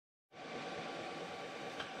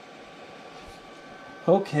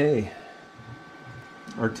Okay,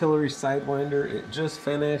 Artillery Sidewinder, it just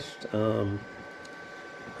finished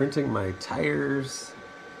printing my tires.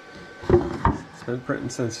 It's been printing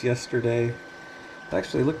since yesterday. It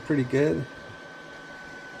actually looked pretty good.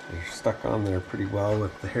 They're stuck on there pretty well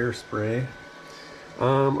with the hairspray.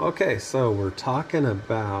 Okay, so we're talking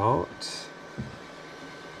about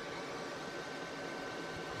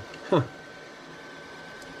okay,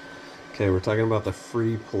 we're talking about the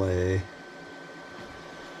free play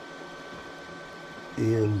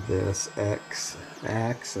in this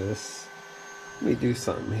x-axis. Let me do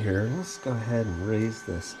something here. Let's go ahead and raise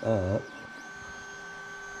this up.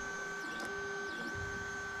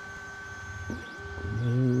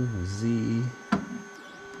 Move Z.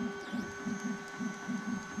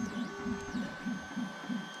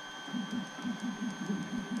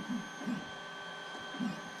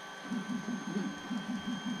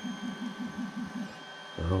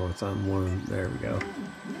 Oh, it's on one. There we go.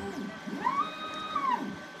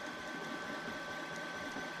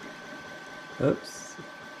 Oops.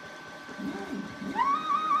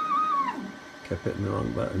 Kept hitting the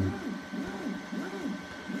wrong button.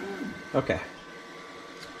 Okay.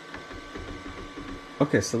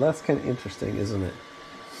 Okay, so that's kind of interesting, isn't it?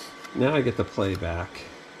 Now I get the play back.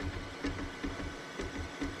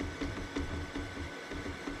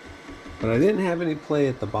 But I didn't have any play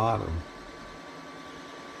at the bottom.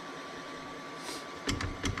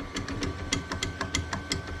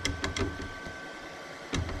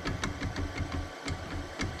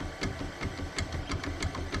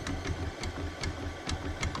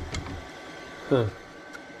 Huh.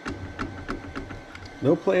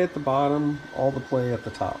 No play at the bottom, all the play at the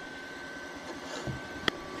top.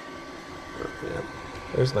 Yeah.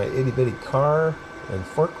 There's my itty bitty car and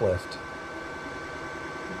forklift.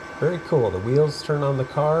 Very cool. The wheels turn on the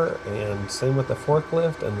car, and same with the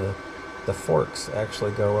forklift, and the forks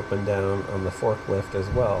actually go up and down on the forklift as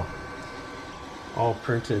well. All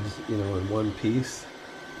printed, you know, in one piece.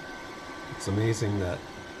 It's amazing that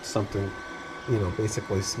something, you know,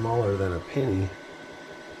 basically smaller than a penny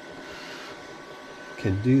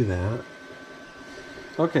can do that.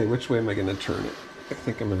 Okay, which way am I going to turn it? I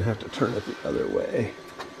think I'm going to have to turn it the other way.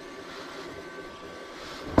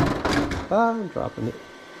 Ah, I'm dropping it.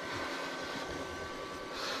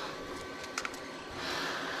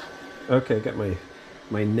 Okay, got my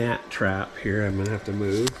gnat trap here I'm going to have to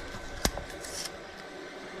move.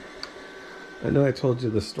 I know I told you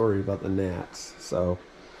the story about the gnats, so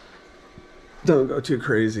don't go too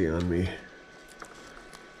crazy on me.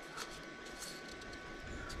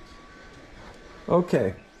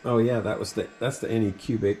 Okay. Oh yeah, that's the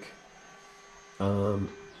Anycubic.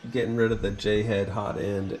 Getting rid of the J-head hot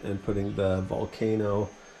end and putting the Volcano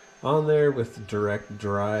on there with direct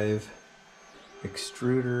drive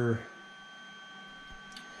extruder.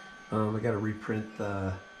 I got to reprint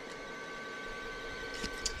the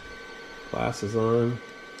glasses on.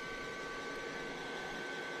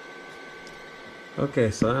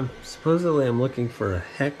 Okay, so I'm looking for a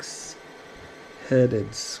hex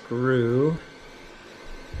headed screw,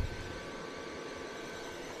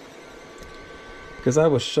 because I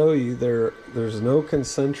will show you there's no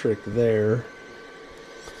concentric there.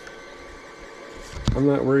 I'm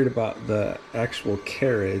not worried about the actual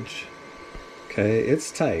carriage. Okay,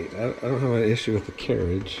 it's tight. I don't have an issue with the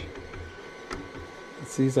carriage.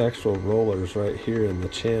 It's these actual rollers right here in the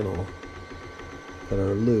channel that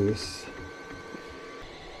are loose.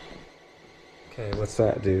 Okay, what's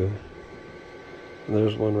that do? And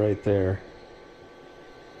there's one right there.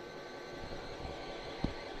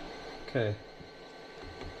 Okay.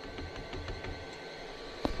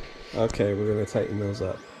 Okay, we're going to tighten those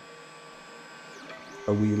up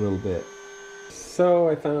a wee little bit. So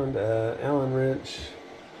I found an Allen wrench.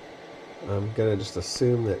 I'm going to just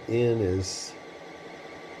assume that N is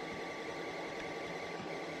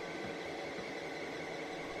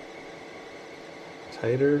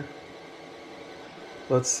tighter.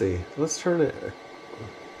 Let's see. Let's turn it.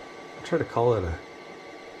 I'll try to call it a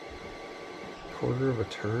quarter of a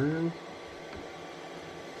turn.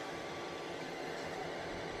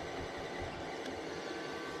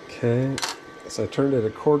 Okay. So I turned it a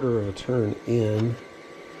quarter of a turn in.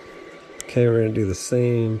 Okay, we're going to do the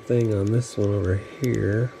same thing on this one over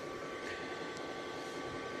here.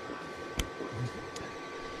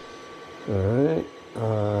 Alright.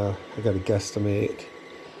 I got to guesstimate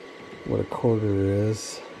what a quarter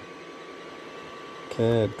is.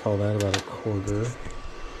 Okay, I'd call that about a quarter.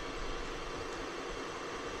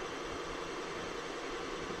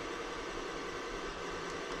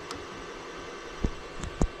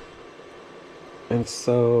 And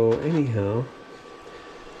so, anyhow,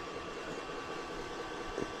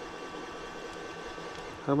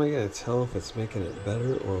 How am I going to tell if it's making it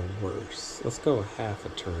better or worse? Let's go half a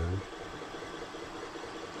turn.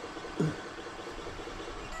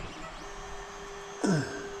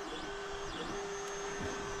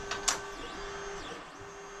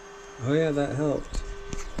 Oh yeah, that helped.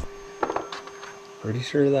 Pretty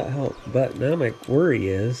sure that helped. But now my worry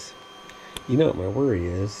is, you know what my worry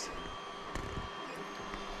is?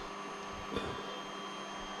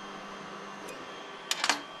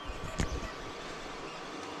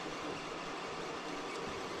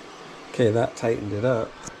 Okay, that tightened it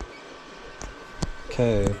up.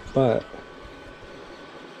 Okay, but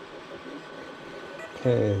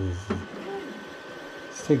okay,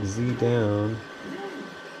 let's take Z down.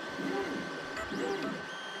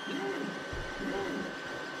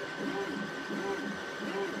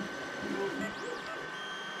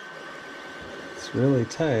 It's really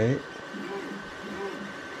tight.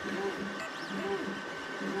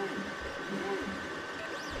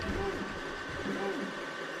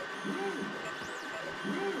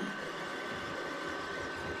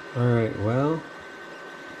 Alright, well,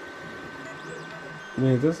 I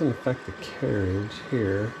mean, it doesn't affect the carriage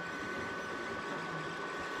here.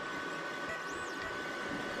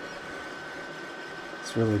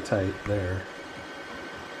 It's really tight there.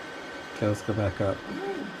 Okay, let's go back up.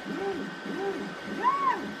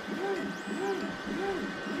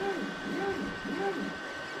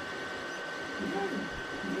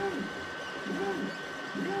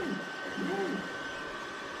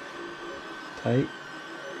 Tight.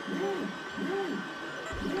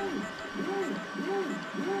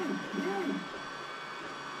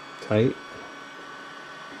 Tight.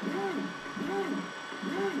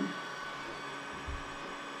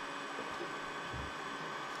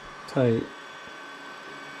 Tight.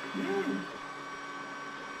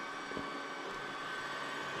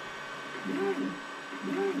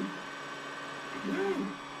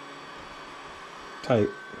 Tight.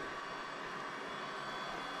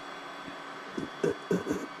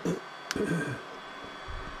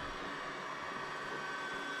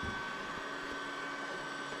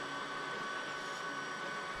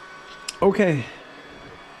 Okay.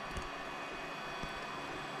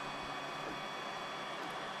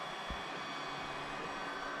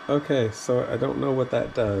 Okay, so I don't know what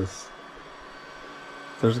that does.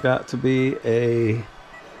 There's got to be a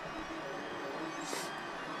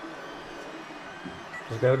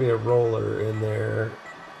roller in there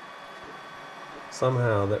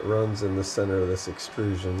somehow that runs in the center of this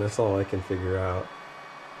extrusion. That's all I can figure out.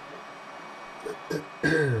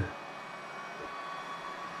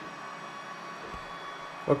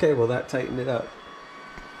 Okay, well that tightened it up.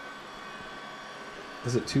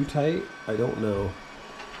 Is it too tight? I don't know.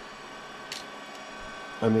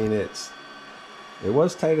 I mean, it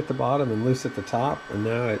was tight at the bottom and loose at the top, and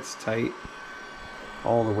now it's tight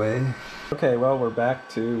all the way. Okay, well, we're back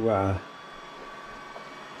to I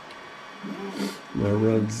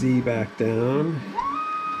run Z back down.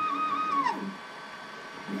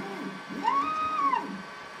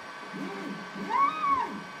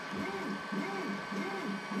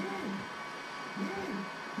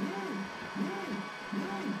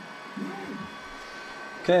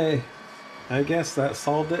 Okay, I guess that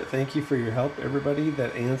solved it. Thank you for your help, everybody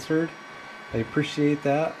that answered. I appreciate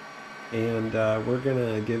that, and we're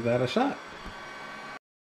gonna give that a shot.